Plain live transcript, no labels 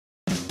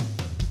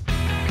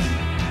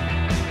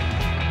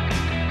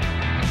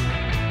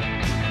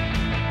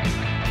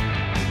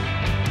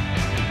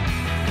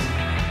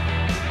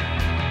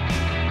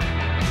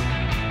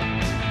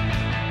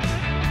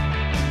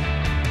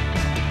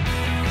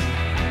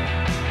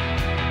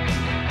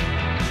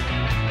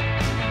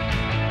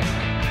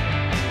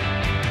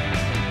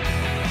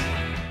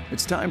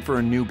time for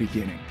a new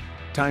beginning.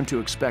 Time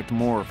to expect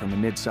more from a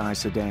midsize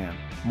sedan.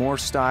 More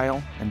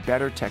style and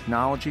better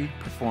technology,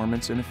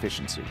 performance, and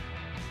efficiency.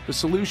 The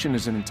solution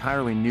is an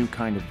entirely new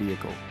kind of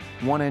vehicle,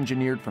 one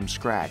engineered from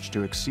scratch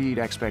to exceed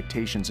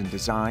expectations in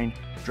design,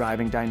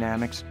 driving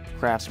dynamics,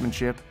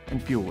 craftsmanship,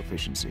 and fuel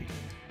efficiency.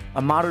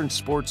 A modern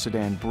sports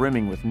sedan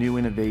brimming with new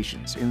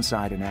innovations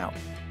inside and out.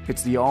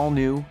 It's the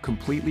all-new,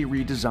 completely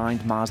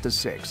redesigned Mazda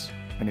 6,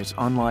 and it's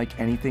unlike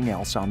anything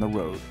else on the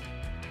road.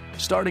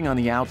 Starting on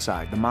the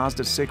outside, the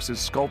Mazda 6's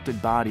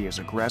sculpted body is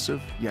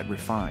aggressive yet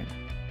refined.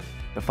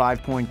 The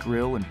 5-point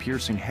grille and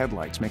piercing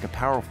headlights make a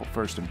powerful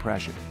first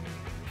impression.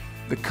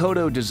 The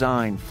Kodo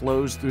design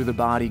flows through the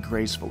body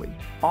gracefully,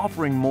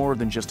 offering more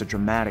than just a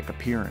dramatic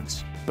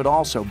appearance, but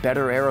also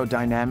better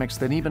aerodynamics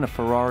than even a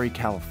Ferrari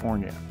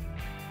California.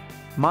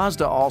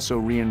 Mazda also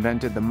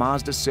reinvented the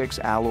Mazda 6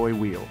 alloy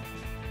wheel.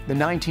 The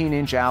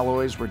 19-inch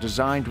alloys were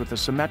designed with a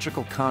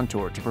symmetrical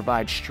contour to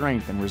provide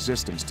strength and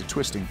resistance to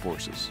twisting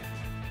forces.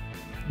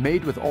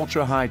 Made with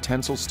ultra-high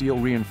tensile steel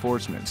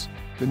reinforcements,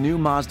 the new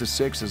Mazda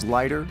 6 is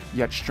lighter,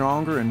 yet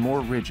stronger and more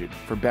rigid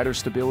for better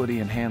stability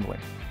and handling.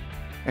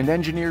 And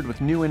engineered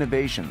with new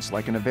innovations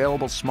like an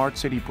available smart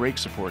city brake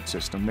support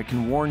system that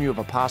can warn you of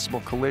a possible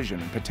collision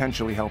and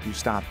potentially help you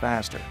stop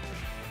faster.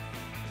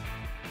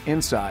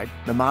 Inside,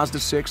 the Mazda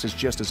 6 is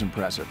just as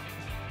impressive.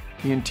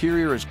 The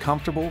interior is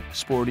comfortable,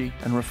 sporty,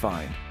 and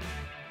refined.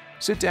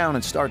 Sit down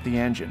and start the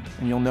engine,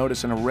 and you'll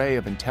notice an array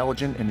of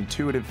intelligent and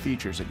intuitive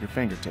features at your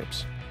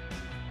fingertips.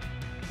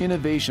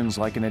 Innovations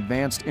like an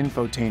advanced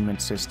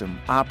infotainment system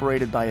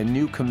operated by a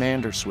new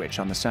commander switch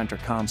on the center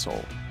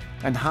console,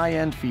 and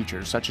high-end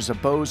features such as a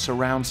Bose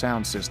surround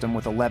sound system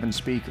with 11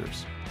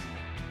 speakers.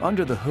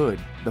 Under the hood,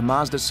 the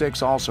Mazda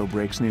 6 also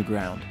breaks new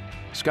ground.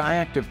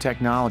 SkyActiv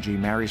technology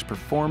marries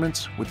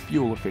performance with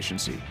fuel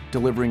efficiency,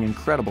 delivering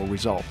incredible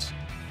results.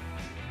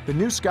 The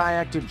new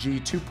SkyActiv G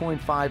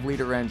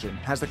 2.5-liter engine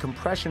has the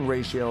compression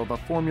ratio of a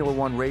Formula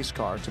One race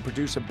car to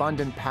produce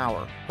abundant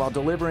power while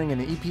delivering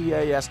an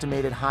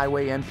EPA-estimated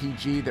highway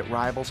MPG that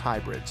rivals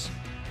hybrids.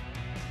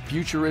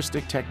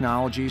 Futuristic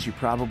technologies you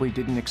probably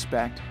didn't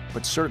expect,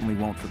 but certainly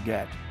won't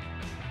forget.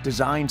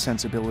 Design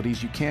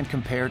sensibilities you can't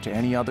compare to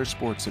any other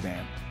sports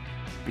sedan,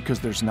 because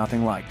there's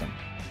nothing like them.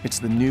 It's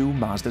the new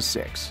Mazda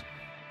 6.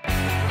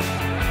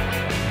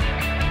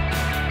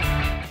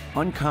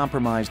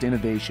 Uncompromised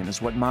innovation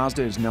is what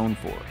Mazda is known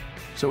for,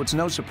 so it's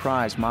no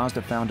surprise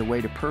Mazda found a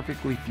way to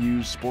perfectly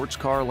fuse sports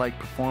car-like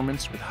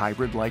performance with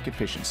hybrid-like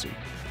efficiency.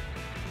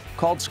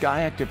 Called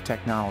SkyActiv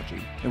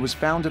technology, it was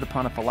founded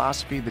upon a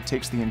philosophy that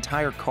takes the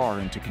entire car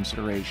into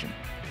consideration,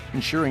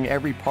 ensuring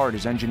every part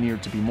is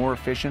engineered to be more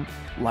efficient,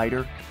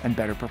 lighter, and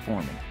better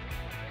performing.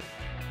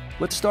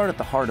 Let's start at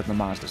the heart of the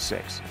Mazda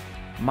 6.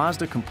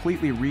 Mazda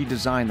completely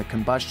redesigned the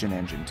combustion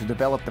engine to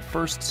develop the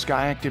first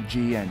SkyActiv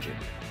G engine.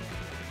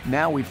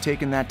 Now we've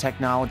taken that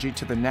technology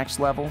to the next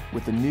level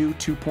with the new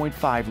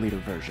 2.5-liter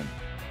version.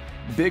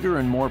 Bigger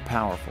and more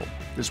powerful,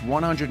 this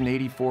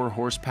 184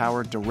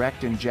 horsepower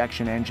direct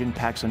injection engine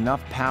packs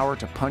enough power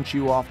to punch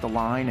you off the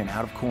line and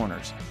out of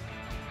corners,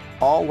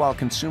 all while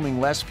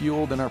consuming less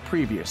fuel than our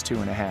previous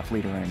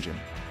 2.5-liter engine.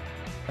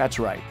 That's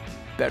right,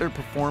 better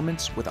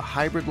performance with a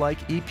hybrid-like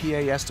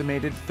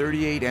EPA-estimated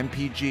 38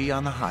 mpg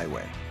on the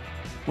highway.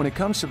 When it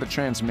comes to the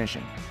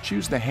transmission,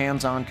 choose the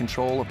hands-on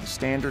control of the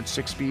standard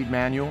 6-speed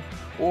manual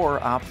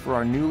or opt for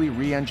our newly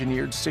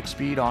re-engineered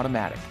 6-speed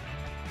automatic.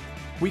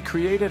 We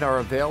created our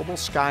available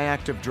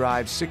SkyActiv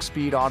Drive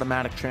 6-speed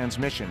automatic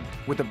transmission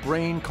with a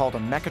brain called a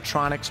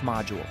mechatronics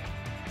module.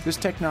 This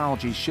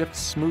technology shifts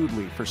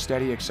smoothly for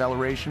steady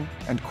acceleration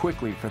and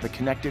quickly for the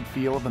connected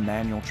feel of a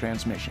manual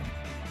transmission.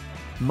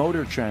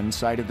 Motor Trend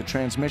cited the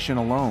transmission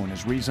alone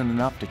as reason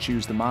enough to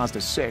choose the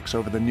Mazda 6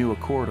 over the new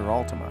Accord or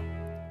Altima.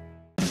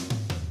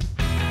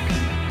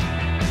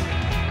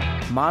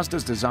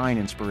 Mazda's design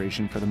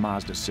inspiration for the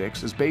Mazda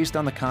 6 is based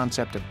on the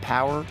concept of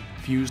power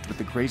fused with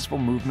the graceful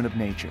movement of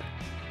nature.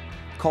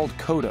 Called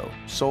Kodo,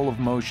 Soul of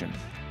Motion,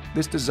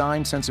 this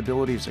design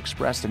sensibility is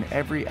expressed in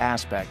every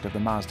aspect of the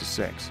Mazda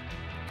 6,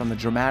 from the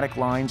dramatic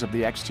lines of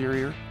the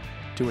exterior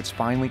to its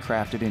finely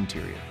crafted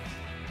interior.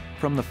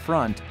 From the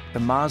front, the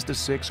Mazda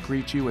 6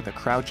 greets you with a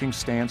crouching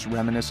stance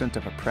reminiscent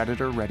of a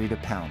predator ready to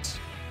pounce.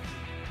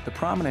 The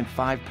prominent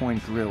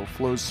 5-point grille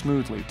flows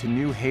smoothly to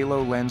new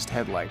halo-lensed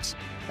headlights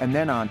and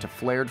then on to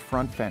flared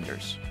front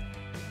fenders.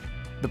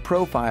 The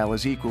profile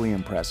is equally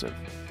impressive.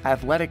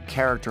 Athletic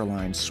character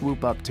lines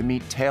swoop up to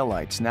meet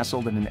taillights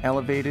nestled in an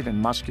elevated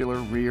and muscular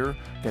rear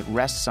that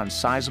rests on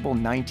sizable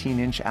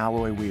 19-inch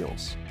alloy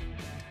wheels.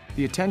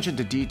 The attention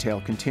to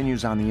detail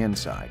continues on the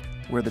inside,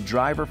 where the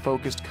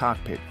driver-focused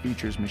cockpit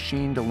features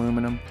machined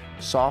aluminum,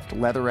 soft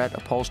leatherette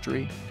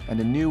upholstery, and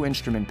a new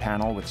instrument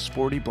panel with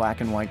sporty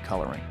black and white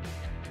coloring.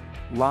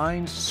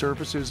 Lines,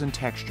 surfaces, and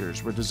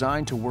textures were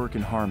designed to work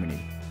in harmony,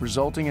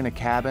 resulting in a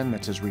cabin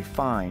that's as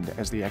refined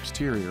as the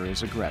exterior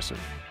is aggressive.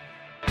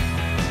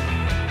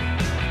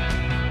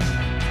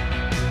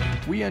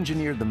 We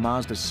engineered the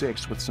Mazda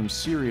 6 with some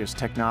serious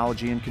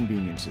technology and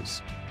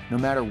conveniences. No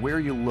matter where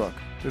you look,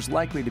 there's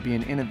likely to be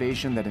an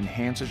innovation that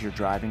enhances your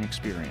driving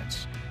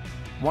experience.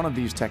 One of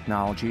these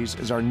technologies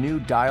is our new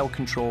dial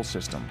control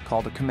system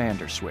called a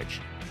commander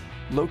switch.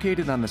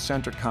 Located on the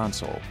center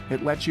console,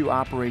 it lets you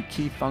operate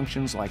key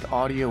functions like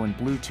audio and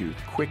Bluetooth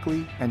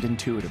quickly and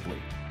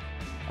intuitively.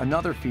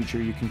 Another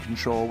feature you can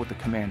control with the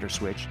commander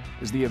switch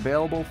is the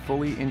available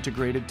fully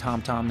integrated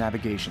TomTom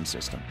navigation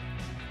system.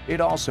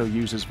 It also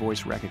uses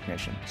voice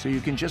recognition, so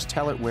you can just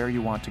tell it where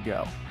you want to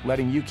go,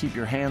 letting you keep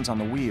your hands on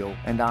the wheel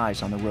and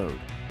eyes on the road.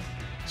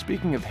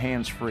 Speaking of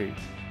hands-free,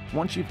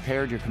 once you've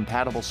paired your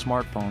compatible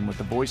smartphone with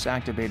the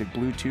voice-activated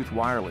Bluetooth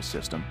wireless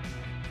system,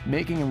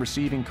 making and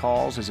receiving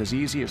calls is as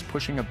easy as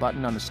pushing a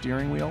button on the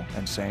steering wheel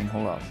and saying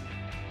hello.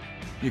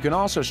 You can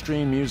also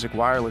stream music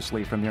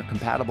wirelessly from your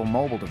compatible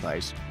mobile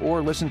device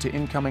or listen to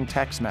incoming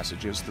text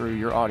messages through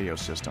your audio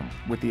system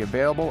with the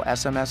available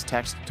SMS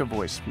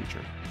text-to-voice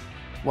feature,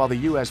 while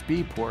the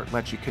USB port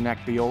lets you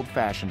connect the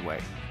old-fashioned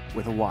way,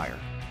 with a wire.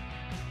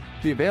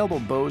 The available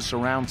Bose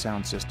surround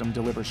sound system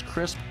delivers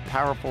crisp,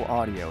 powerful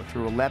audio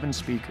through 11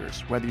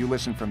 speakers, whether you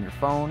listen from your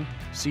phone,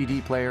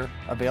 CD player,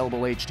 available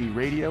HD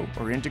radio,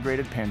 or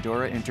integrated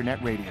Pandora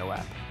Internet radio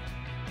app.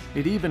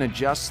 It even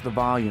adjusts the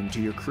volume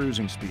to your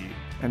cruising speed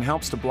and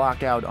helps to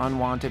block out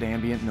unwanted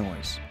ambient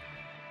noise.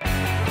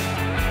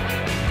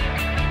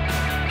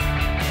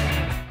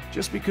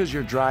 Just because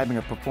you're driving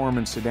a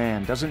performance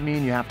sedan doesn't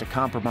mean you have to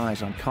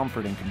compromise on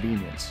comfort and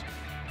convenience.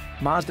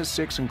 Mazda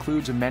 6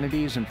 includes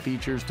amenities and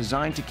features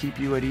designed to keep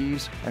you at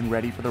ease and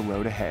ready for the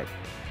road ahead.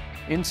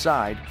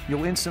 Inside,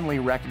 you'll instantly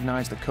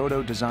recognize the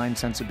Kodo design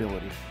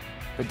sensibility.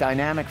 The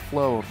dynamic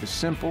flow of the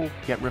simple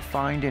yet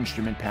refined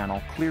instrument panel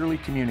clearly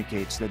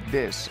communicates that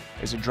this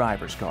is a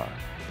driver's car.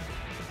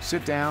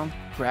 Sit down,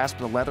 grasp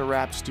the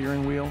leather-wrapped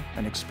steering wheel,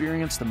 and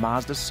experience the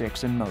Mazda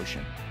 6 in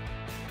motion.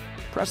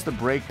 Press the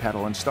brake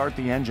pedal and start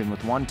the engine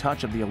with one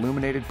touch of the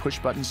illuminated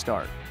push-button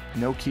start.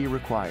 No key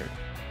required.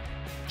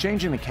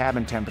 Changing the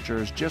cabin temperature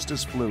is just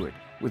as fluid,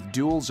 with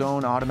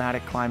dual-zone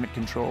automatic climate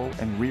control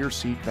and rear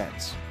seat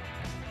vents.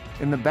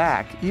 In the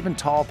back, even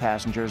tall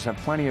passengers have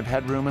plenty of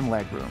headroom and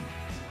legroom,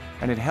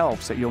 and it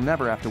helps that you'll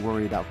never have to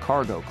worry about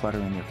cargo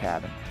cluttering your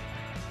cabin.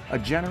 A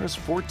generous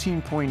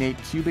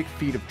 14.8 cubic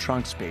feet of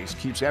trunk space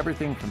keeps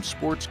everything from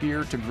sports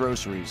gear to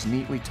groceries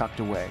neatly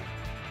tucked away.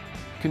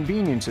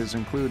 Conveniences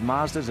include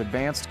Mazda's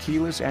advanced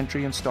keyless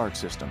entry and start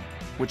system,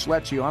 which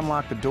lets you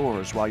unlock the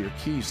doors while your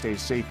key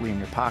stays safely in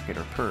your pocket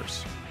or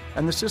purse.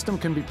 And the system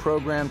can be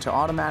programmed to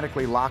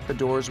automatically lock the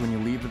doors when you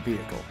leave the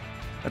vehicle.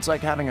 It's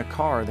like having a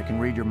car that can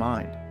read your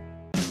mind.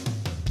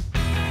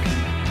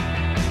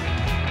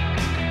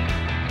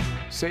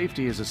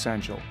 Safety is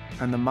essential,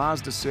 and the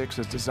Mazda 6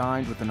 is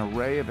designed with an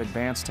array of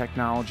advanced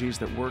technologies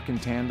that work in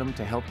tandem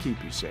to help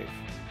keep you safe.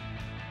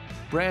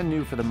 Brand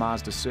new for the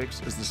Mazda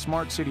 6 is the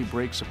Smart City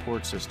Brake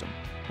Support System,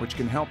 which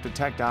can help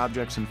detect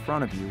objects in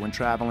front of you when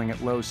traveling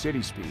at low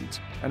city speeds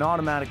and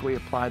automatically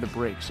apply the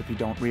brakes if you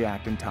don't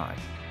react in time.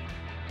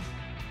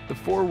 The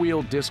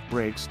four-wheel disc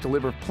brakes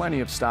deliver plenty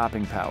of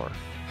stopping power,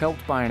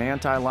 helped by an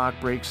anti-lock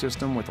brake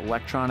system with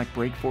electronic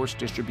brake force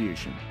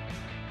distribution.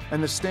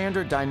 And the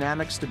standard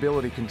dynamic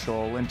stability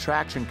control and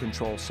traction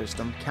control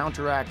system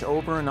counteract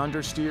over and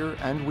understeer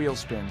and wheel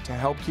spin to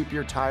help keep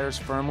your tires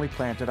firmly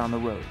planted on the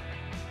road.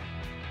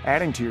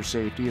 Adding to your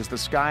safety is the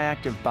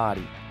SkyActiv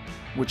body,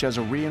 which has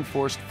a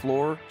reinforced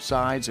floor,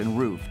 sides, and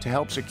roof to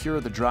help secure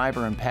the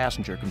driver and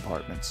passenger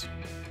compartments.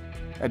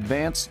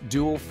 Advanced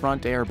dual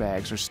front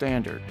airbags are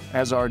standard,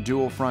 as are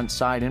dual front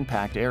side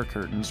impact air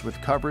curtains with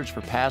coverage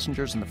for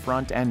passengers in the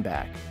front and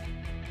back.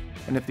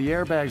 And if the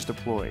airbags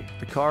deploy,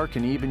 the car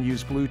can even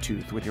use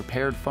Bluetooth with your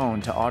paired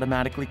phone to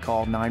automatically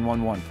call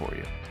 911 for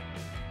you.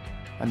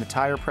 And the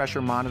tire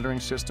pressure monitoring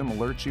system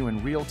alerts you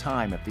in real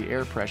time if the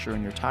air pressure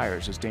in your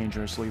tires is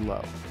dangerously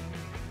low.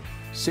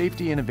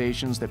 Safety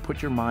innovations that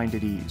put your mind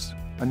at ease.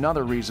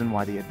 Another reason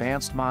why the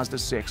advanced Mazda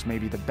 6 may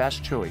be the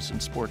best choice in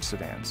sports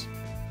sedans.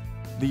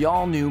 The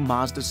all-new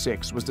Mazda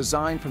 6 was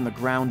designed from the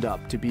ground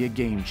up to be a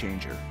game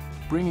changer,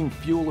 bringing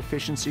fuel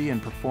efficiency and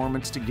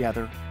performance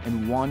together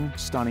in one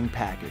stunning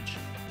package.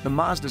 The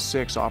Mazda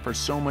 6 offers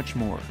so much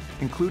more,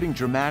 including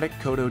dramatic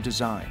Kodo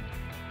design,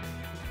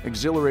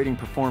 exhilarating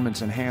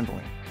performance and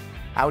handling,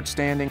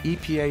 outstanding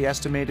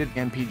EPA-estimated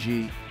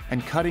MPG,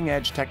 and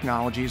cutting-edge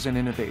technologies and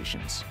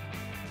innovations.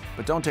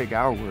 But don't take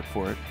our word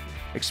for it.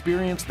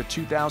 Experience the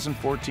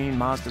 2014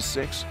 Mazda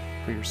 6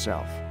 for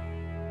yourself.